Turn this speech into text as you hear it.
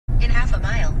half a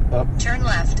mile. Oh. Turn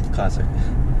left. Classic.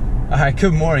 All right,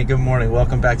 good morning, good morning.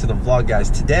 Welcome back to the vlog,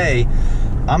 guys. Today,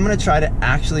 I'm gonna try to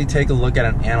actually take a look at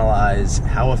and analyze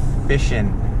how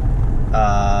efficient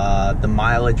the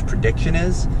mileage prediction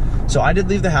is. So I did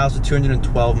leave the house with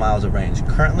 212 miles of range.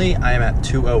 Currently, I am at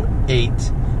 208,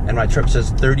 and my trip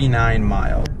says 39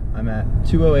 miles. I'm at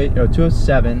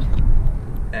 207,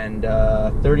 and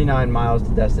 39 miles to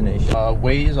destination.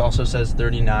 Waze also says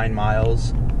 39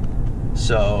 miles.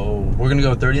 So we're gonna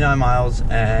go 39 miles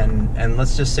and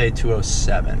let's just say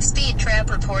 207. Speed trap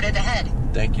reported ahead.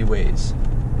 Thank you, Waze.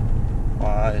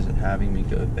 Why is it having me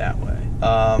go that way?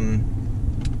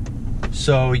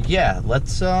 So yeah,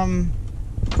 let's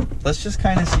just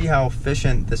kind of see how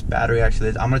efficient this battery actually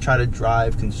is. I'm gonna try to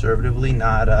drive conservatively,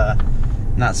 not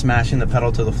smashing the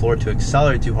pedal to the floor to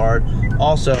accelerate too hard.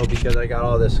 Also, because I got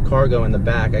all this cargo in the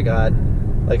back, I got,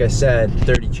 like I said,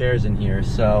 30 chairs in here,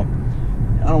 so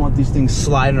I don't want these things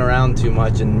sliding around too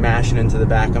much and mashing into the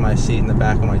back of my seat and the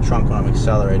back of my trunk when I'm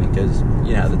accelerating, because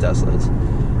you know how the Tesla is.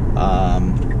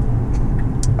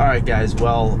 All right, guys.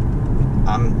 Well,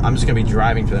 I'm just gonna be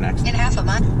driving for the next. In half a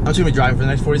mile. I'm just gonna be driving for the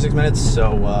next 46 minutes.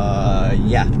 So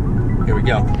yeah, here we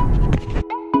go.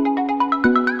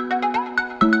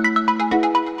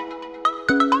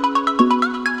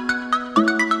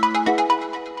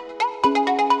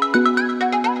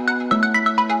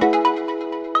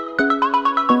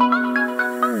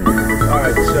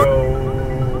 Alright, so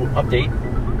update.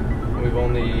 We've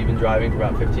only been driving for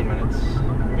about 15 minutes,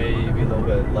 maybe a little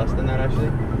bit less than that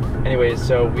actually. Anyways,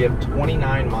 so we have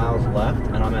 29 miles left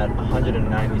and I'm at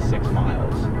 196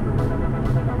 miles.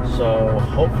 So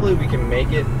hopefully we can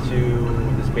make it to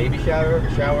this baby shower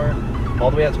all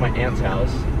the way out to my aunt's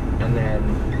house and then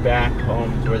back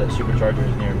home to where that supercharger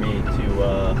is near me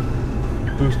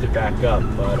to boost it back up.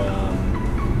 But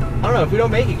I don't know, if we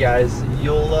don't make it, guys,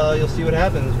 you'll see what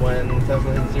happens when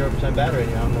Tesla hits 0% battery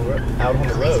and you're out on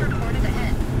the road.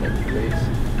 Thank you, please.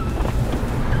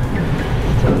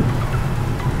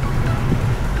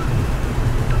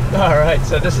 All right,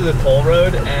 so this is a toll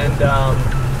road, and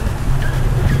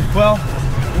well,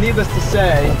 needless to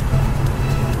say,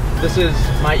 this is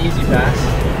my Easy Pass.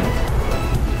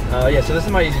 Yeah, so this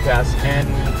is my Easy Pass, and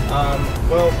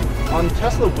well, on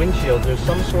Tesla windshields, there's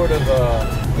some sort of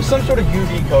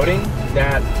UV coating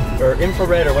that, or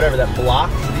infrared or whatever, that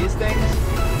blocks these things.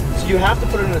 So you have to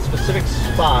put it in a specific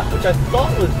spot, which I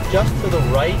thought was just to the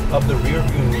right of the rear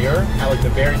view mirror, at like the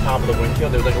very top of the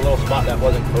windshield. There was like a little spot that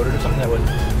wasn't coated or something that would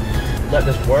let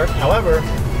this work. However,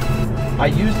 I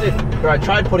used it, or I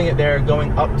tried putting it there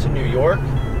going up to New York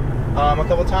a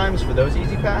couple times for those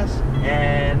Easy Pass,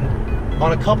 and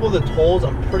on a couple of the tolls,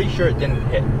 I'm pretty sure it didn't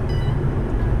hit.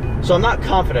 So I'm not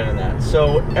confident in that.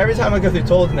 So every time I go through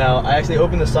tolls now, I actually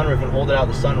open the sunroof and hold it out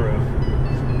the sunroof.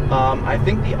 I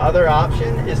think the other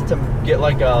option is to get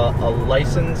like a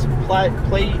license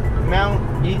plate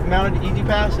mounted Easy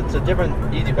Pass. It's a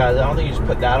different Easy Pass. I don't think you just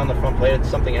put that on the front plate. It's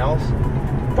something else.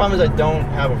 The problem is I don't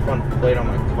have a front plate on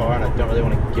my car and I don't really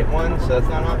want to get one, so that's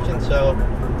not an option. So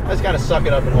I just kind of suck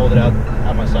it up and hold it out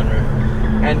my sunroof.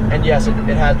 And yes, it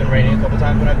has been raining a couple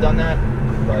times when I've done that,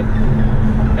 but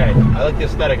hey, I like the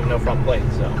aesthetic of no front plate,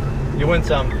 so you win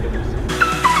some, you lose some.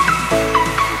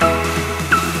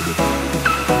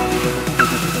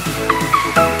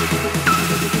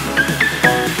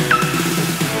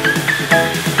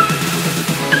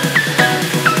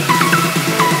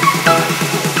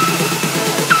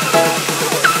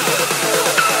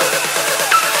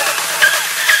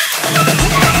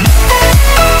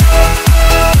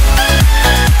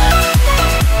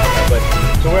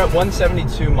 So we're at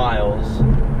 172 miles.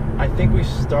 I think we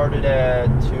started at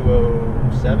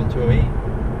 207,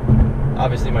 208.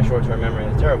 Obviously my short-term memory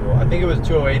is terrible. I think it was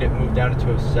 208, it moved down to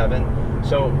 207.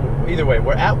 So either way,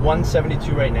 we're at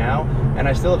 172 right now, and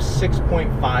I still have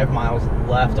 6.5 miles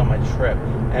left on my trip.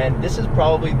 And this is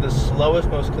probably the slowest,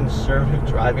 most conservative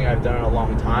driving I've done in a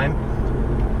long time.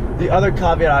 The other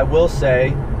caveat I will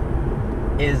say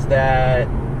is that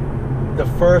the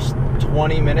first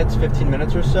 20 minutes, 15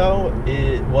 minutes or so,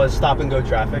 it was stop and go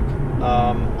traffic.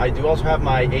 I do also have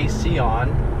my AC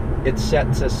on. It's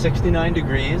set to 69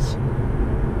 degrees.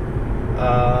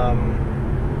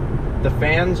 The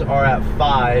fans are at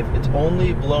 5. It's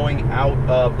only blowing out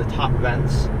of the top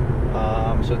vents.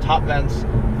 So top vents,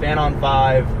 fan on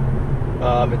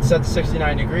 5. It's set to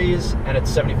 69 degrees and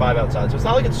it's 75 outside. So it's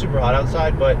not like it's super hot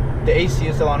outside, but the AC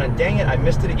is still on, and dang it, I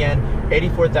missed it again.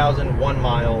 84,001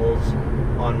 miles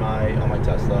on my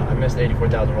Tesla. I missed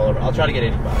 84,000 rollover. I'll try to get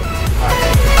 85. All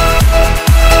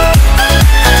right.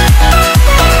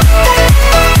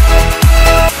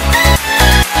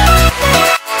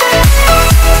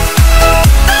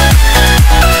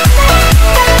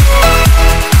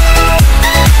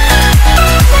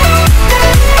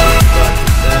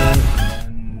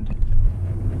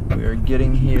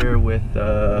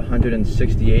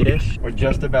 168-ish. We're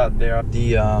just about there.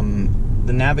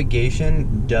 The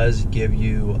navigation does give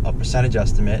you a percentage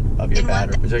estimate of your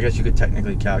battery, which I guess you could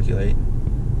technically calculate.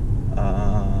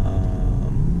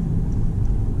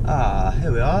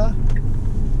 Here we are.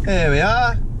 Here we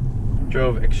are.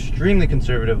 Drove extremely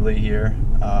conservatively here.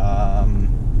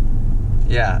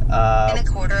 Yeah. In a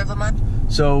quarter of a month.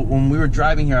 So when we were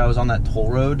driving here, I was on that toll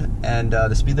road, and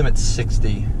the speed limit's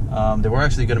 60. There were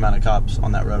actually a good amount of cops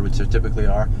on that road, which there typically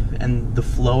are. And the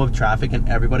flow of traffic and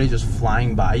everybody just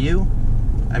flying by you,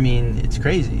 I mean, it's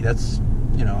crazy. That's,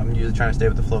 you know, I'm usually trying to stay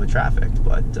with the flow of traffic,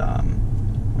 but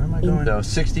where am I going? So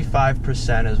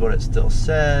 65% is what it still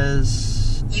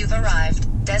says. You've arrived.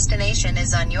 Destination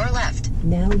is on your left.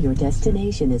 Now your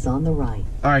destination is on the right.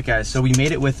 All right, guys, so we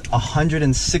made it with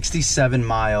 167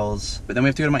 miles, but then we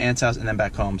have to go to my aunt's house and then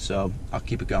back home, so I'll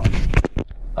keep it going.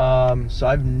 So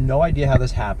I have no idea how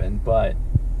this happened, but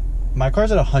my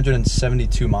car's at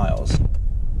 172 miles.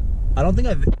 I don't think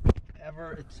I've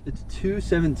ever, it's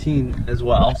 217 as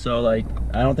well, so like,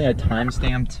 I don't think I didn't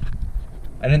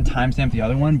timestamp the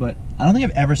other one, but I don't think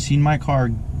I've ever seen my car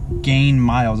gain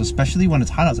miles, especially when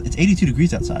it's hot outside. It's 82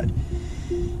 degrees outside.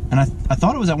 And I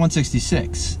thought it was at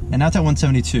 166, and now it's at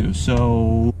 172,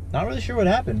 so not really sure what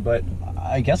happened, but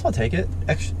I guess I'll take it.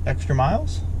 Extra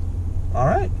miles? All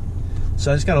right.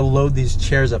 So I just gotta load these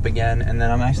chairs up again, and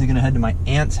then I'm actually gonna head to my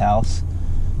aunt's house,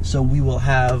 so we will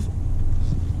have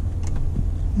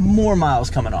more miles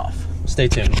coming off. Stay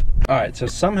tuned. All right, so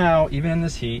somehow, even in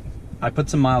this heat, I put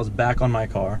some miles back on my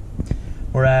car.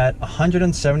 We're at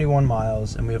 171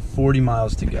 miles, and we have 40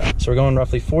 miles to go. So we're going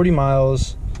roughly 40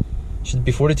 miles, should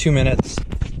be 42 minutes.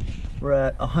 We're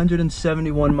at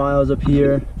 171 miles up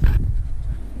here.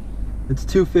 It's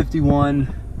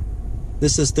 251.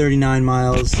 This is 39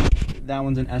 miles. That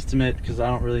one's an estimate because I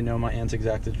don't really know my aunt's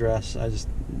exact address. I just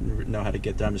know how to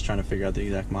get there. I'm just trying to figure out the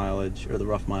exact mileage, or the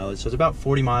rough mileage. So it's about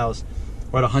 40 miles.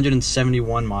 We're at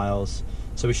 171 miles.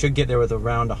 So we should get there with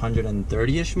around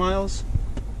 130-ish miles.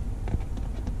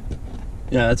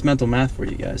 Yeah, that's mental math for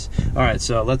you guys. All right,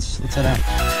 so let's head out.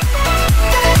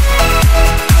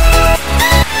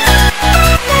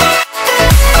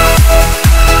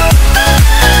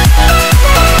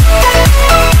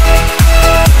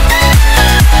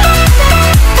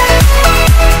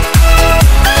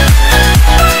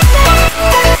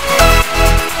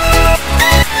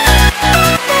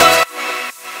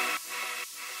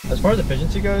 As far as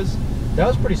efficiency goes, that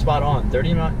was pretty spot on.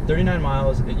 39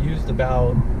 miles. It used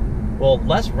about, well,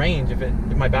 less range. If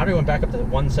my battery went back up to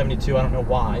 172, I don't know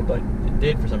why, but it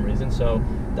did for some reason. So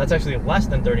that's actually less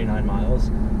than 39 miles.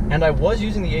 And I was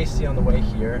using the AC on the way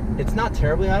here. It's not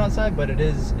terribly hot outside, but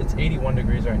it's 81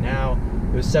 degrees right now.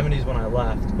 It was 70s when I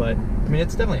left, but I mean,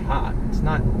 it's definitely hot. It's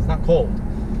not cold.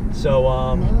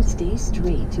 So now stay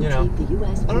straight to take the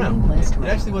US I don't know. West It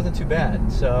actually wasn't too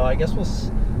bad. So I guess we'll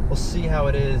see how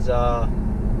it is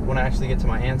when I actually get to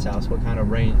my aunt's house, what kind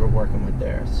of range we're working with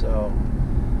there. So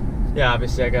yeah,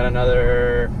 obviously I got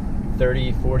another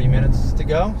 30-40 minutes to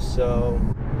go. So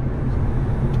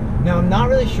now I'm not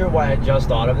really sure why I just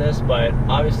thought of this, but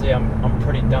obviously I'm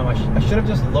pretty dumb. I should have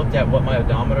just looked at what my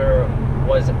odometer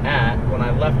was at when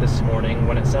I left this morning,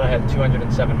 when it said I had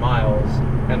 207 miles,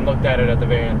 and looked at it at the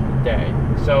very end of the day.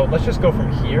 So let's just go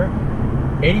from here.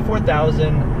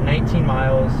 84,000, 19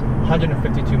 miles,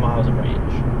 152 miles of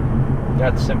range.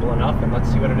 That's simple enough, and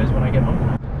let's see what it is when I get home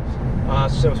tonight.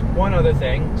 So one other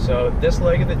thing. So this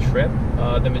leg of the trip,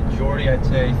 the majority, I'd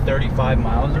say 35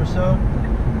 miles or so.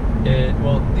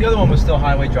 Well, the other one was still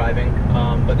highway driving,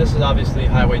 but this is obviously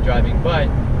highway driving, but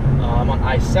I'm on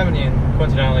I-70, and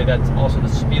coincidentally that's also the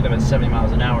speed limit, 70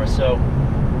 miles an hour. So,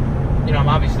 you know, I'm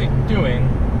obviously doing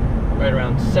right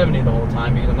around 70 the whole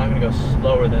time because I'm not going to go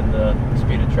slower than the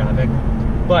speed of traffic.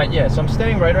 But yeah, so I'm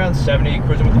staying right around 70,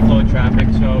 cruising with the flow of traffic.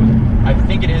 So I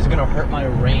think it is going to hurt my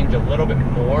range a little bit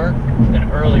more than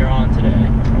earlier on today.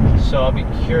 So I'll be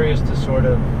curious to sort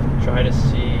of try to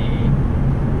see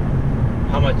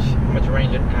how much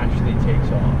range it actually takes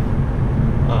off.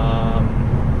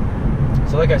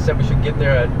 So like I said, we should get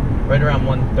there at right around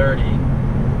 130.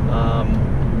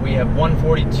 We have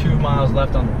 142 miles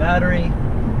left on the battery,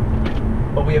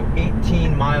 but we have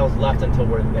 18 miles left until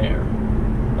we're there.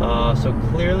 So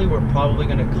clearly we're probably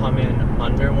going to come in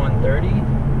under 130,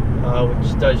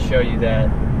 which does show you that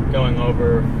going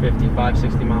over 55,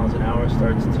 60 miles an hour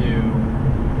starts to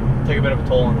take a bit of a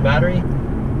toll on the battery.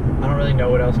 I don't really know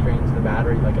what else drains the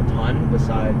battery like a ton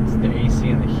besides the AC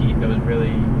and the heat that was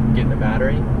really getting the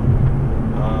battery.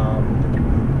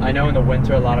 I know in the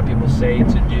winter a lot of people say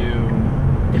to do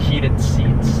the heated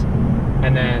seats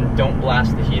and then don't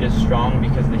blast the heat as strong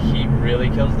because the heat really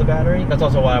kills the battery. That's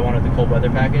also why I wanted the cold weather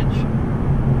package.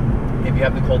 If you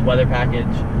have the cold weather package,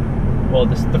 well,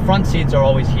 the front seats are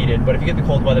always heated, but if you get the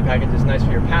cold weather package, it's nice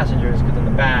for your passengers because in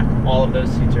the back, all of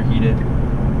those seats are heated.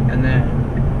 And then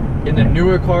in the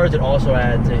newer cars, it also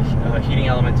adds a heating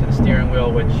element to the steering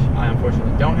wheel, which I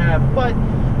unfortunately don't have. But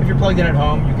if you're plugged in at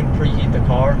home, you can preheat the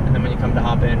car, and then when you come to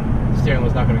hop in, the steering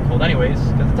wheel's not going to be cold anyways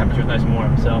because the temperature is nice and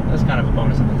warm. So that's kind of a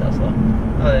bonus of the Tesla.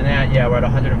 Other than that, yeah, we're at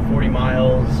 140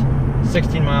 miles,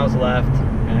 16 miles left,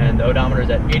 and the odometer is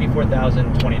at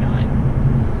 84,029.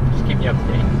 Just keeping you up to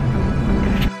date.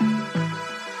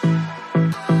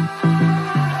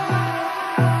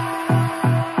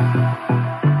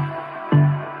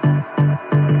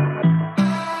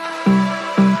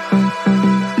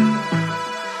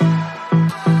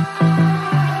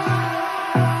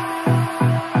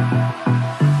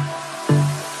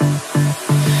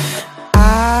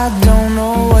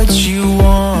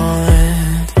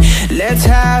 Let's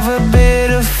have a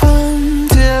bit of fun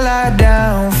till I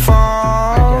downfall.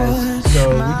 Right, guys, so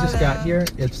we just got here.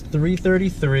 It's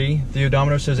 3:33. The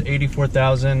odometer says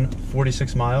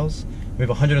 84,046 miles. We have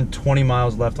 120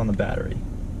 miles left on the battery.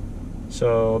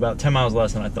 So about 10 miles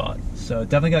less than I thought. So it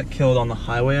definitely got killed on the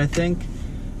highway, I think.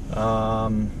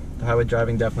 The highway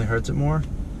driving definitely hurts it more.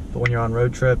 But when you're on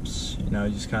road trips, you know,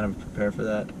 you just kind of prepare for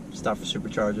that. Stop for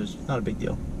superchargers. Not a big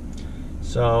deal.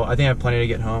 So I think I have plenty to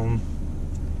get home.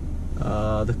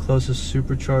 The closest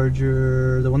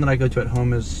supercharger, the one that I go to at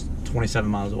home, is 27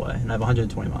 miles away, and I have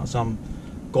 120 miles, so I'm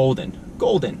golden.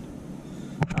 Golden!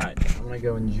 Alright, I'm gonna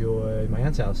go enjoy my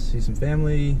aunt's house, see some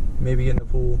family, maybe get in the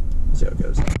pool, we'll see how it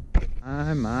goes.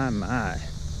 My.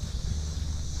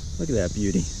 Look at that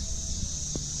beauty.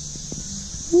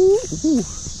 Ooh.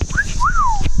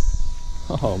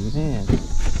 Oh man.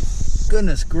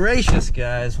 Goodness gracious,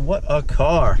 guys, what a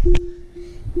car.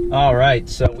 Alright,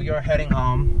 so we are heading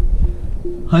home.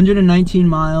 119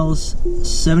 miles,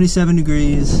 77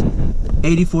 degrees,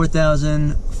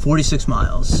 84,046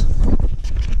 miles.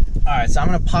 Alright, so I'm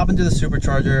gonna pop into the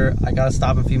supercharger. I gotta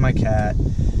stop and feed my cat,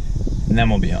 and then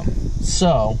we'll be home.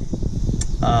 So,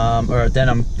 then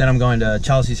I'm going to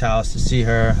Chelsea's house to see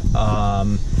her.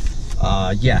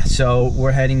 Yeah, so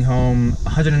we're heading home.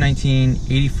 119,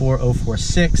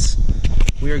 84,046.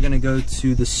 We are gonna go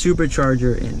to the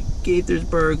supercharger in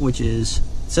Gaithersburg, which is,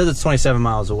 it says it's 27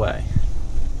 miles away,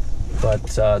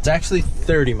 but it's actually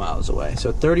 30 miles away.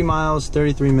 So 30 miles,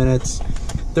 33 minutes,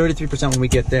 33% when we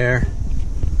get there.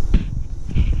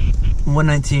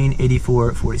 119,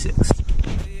 84, 46.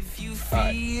 If you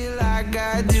feel like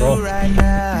I do right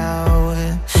now,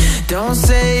 don't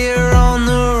say you're on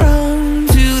the run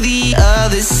to the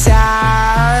other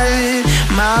side,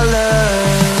 my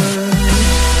love.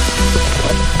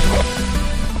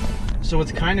 So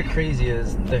what's kind of crazy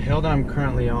is the hill that I'm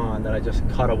currently on, that I just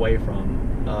cut away from,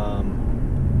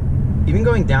 even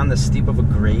going down this steep of a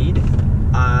grade,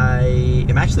 I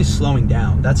am actually slowing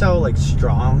down. That's how like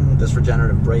strong this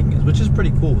regenerative braking is, which is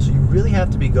pretty cool. So you really have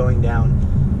to be going down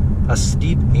a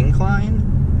steep incline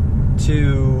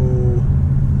to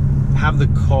have the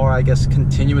car, I guess,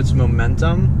 continue its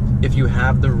momentum if you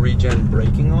have the regen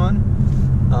braking on.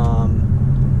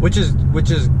 Which is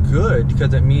good,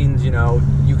 because it means, you know,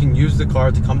 you can use the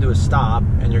car to come to a stop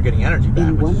and you're getting energy back.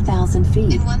 In 1,000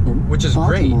 feet, which is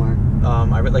Baltimore.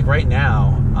 Great. Like right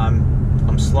now,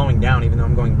 I'm slowing down even though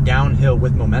I'm going downhill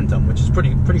with momentum, which is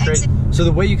pretty crazy. So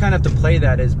the way you kind of have to play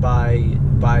that is by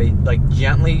like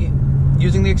gently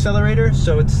using the accelerator.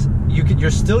 So it's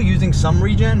you're still using some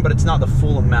regen, but it's not the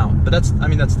full amount. But that's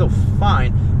still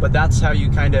fine. But that's how you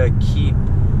kind of keep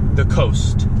the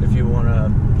coast, if you want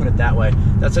to put it that way.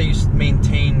 That's how you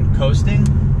maintain coasting.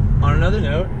 On another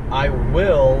note, I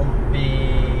will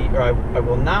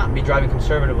not be driving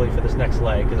conservatively for this next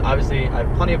leg, because obviously I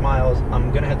have plenty of miles.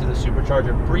 I'm gonna head to the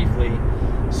supercharger briefly,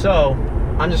 so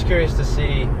I'm just curious to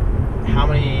see how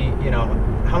many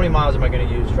miles am I going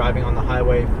to use driving on the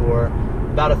highway for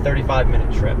about a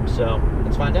 35-minute trip. So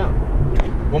let's find out.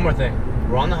 One more thing,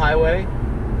 we're on the highway.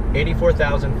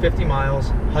 84,050 miles,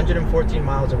 114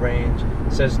 miles of range.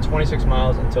 It says 26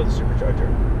 miles until the supercharger.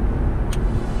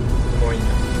 The more you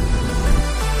know.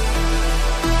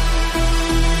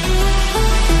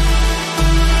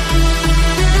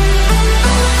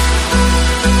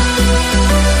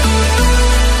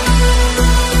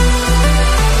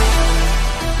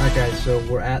 Alright guys, so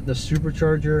we're at the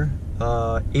supercharger.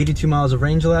 82 miles of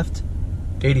range left,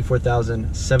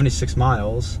 84,076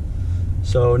 miles.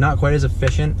 So not quite as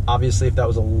efficient. Obviously, if that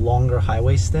was a longer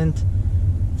highway stint,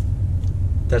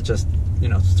 that just, you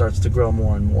know, starts to grow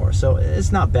more and more. So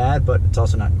it's not bad, but it's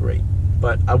also not great.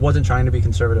 but I wasn't trying to be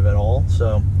conservative at all.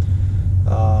 So,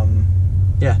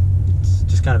 yeah, it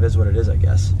just kind of is what it is, I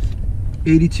guess.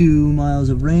 82 miles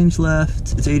of range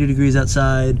left. It's 80 degrees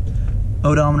outside.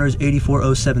 Odometer is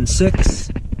 84,076.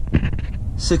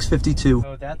 652.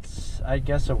 So that's, I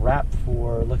guess, a wrap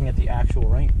for looking at the actual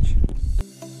range.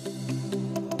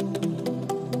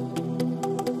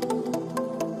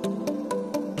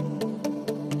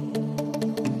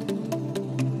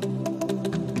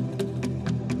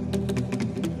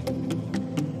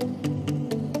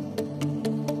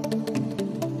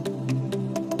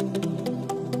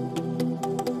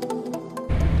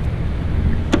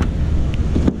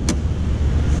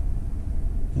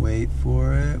 Wait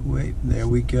for it, wait, there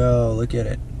we go, look at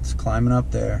it, it's climbing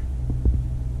up there.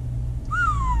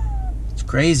 It's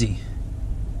crazy.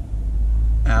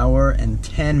 Hour and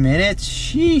 10 minutes,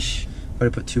 sheesh.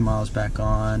 Better put 2 miles back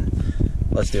on,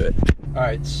 let's do it. All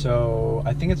right, so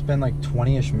I think it's been like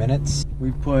 20-ish minutes.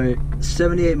 We put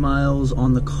 78 miles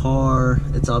on the car.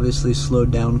 It's obviously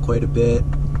slowed down quite a bit.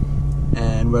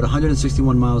 And we're at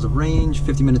 161 miles of range,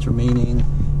 50 minutes remaining.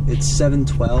 It's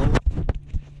 7:12.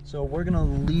 So we're gonna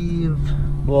leave,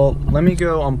 well, let me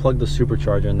go unplug the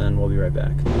supercharger and then we'll be right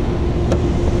back.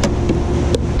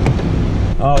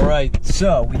 All right,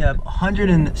 so we have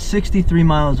 163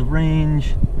 miles of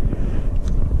range.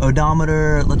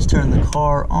 Odometer, let's turn the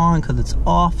car on because it's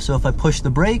off. So if I push the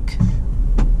brake,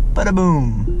 bada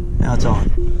boom, now it's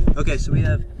on. Okay, so we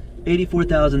have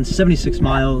 84,076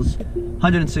 miles,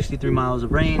 163 miles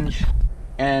of range,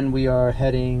 and we are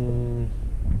heading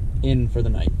in for the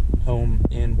night. Home,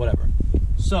 in, whatever.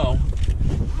 So,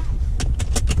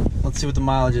 let's see what the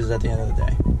mileage is at the end of the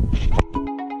day.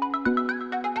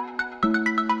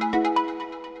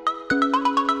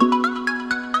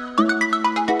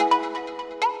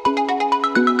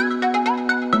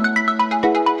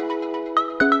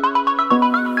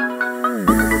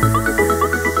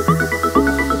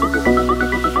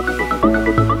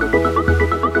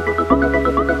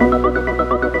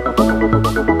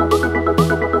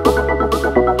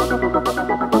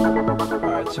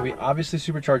 So we obviously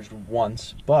supercharged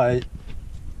once, but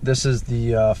this is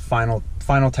the final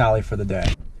tally for the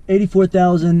day.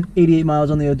 84,088 miles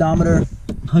on the odometer,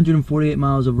 148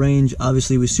 miles of range.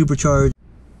 Obviously we supercharged.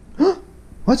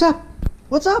 What's up?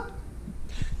 What's up?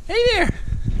 Hey there.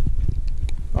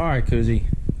 All right, Koozie.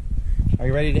 Are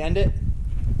you ready to end it?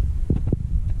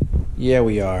 Yeah,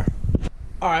 we are.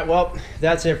 All right, well,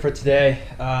 that's it for today.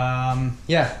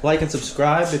 Yeah, like and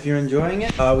subscribe if you're enjoying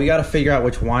it. We got to figure out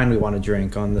which wine we want to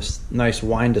drink on this nice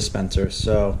wine dispenser.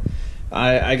 So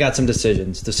I got some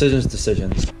decisions.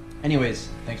 Anyways,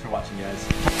 thanks for watching, guys.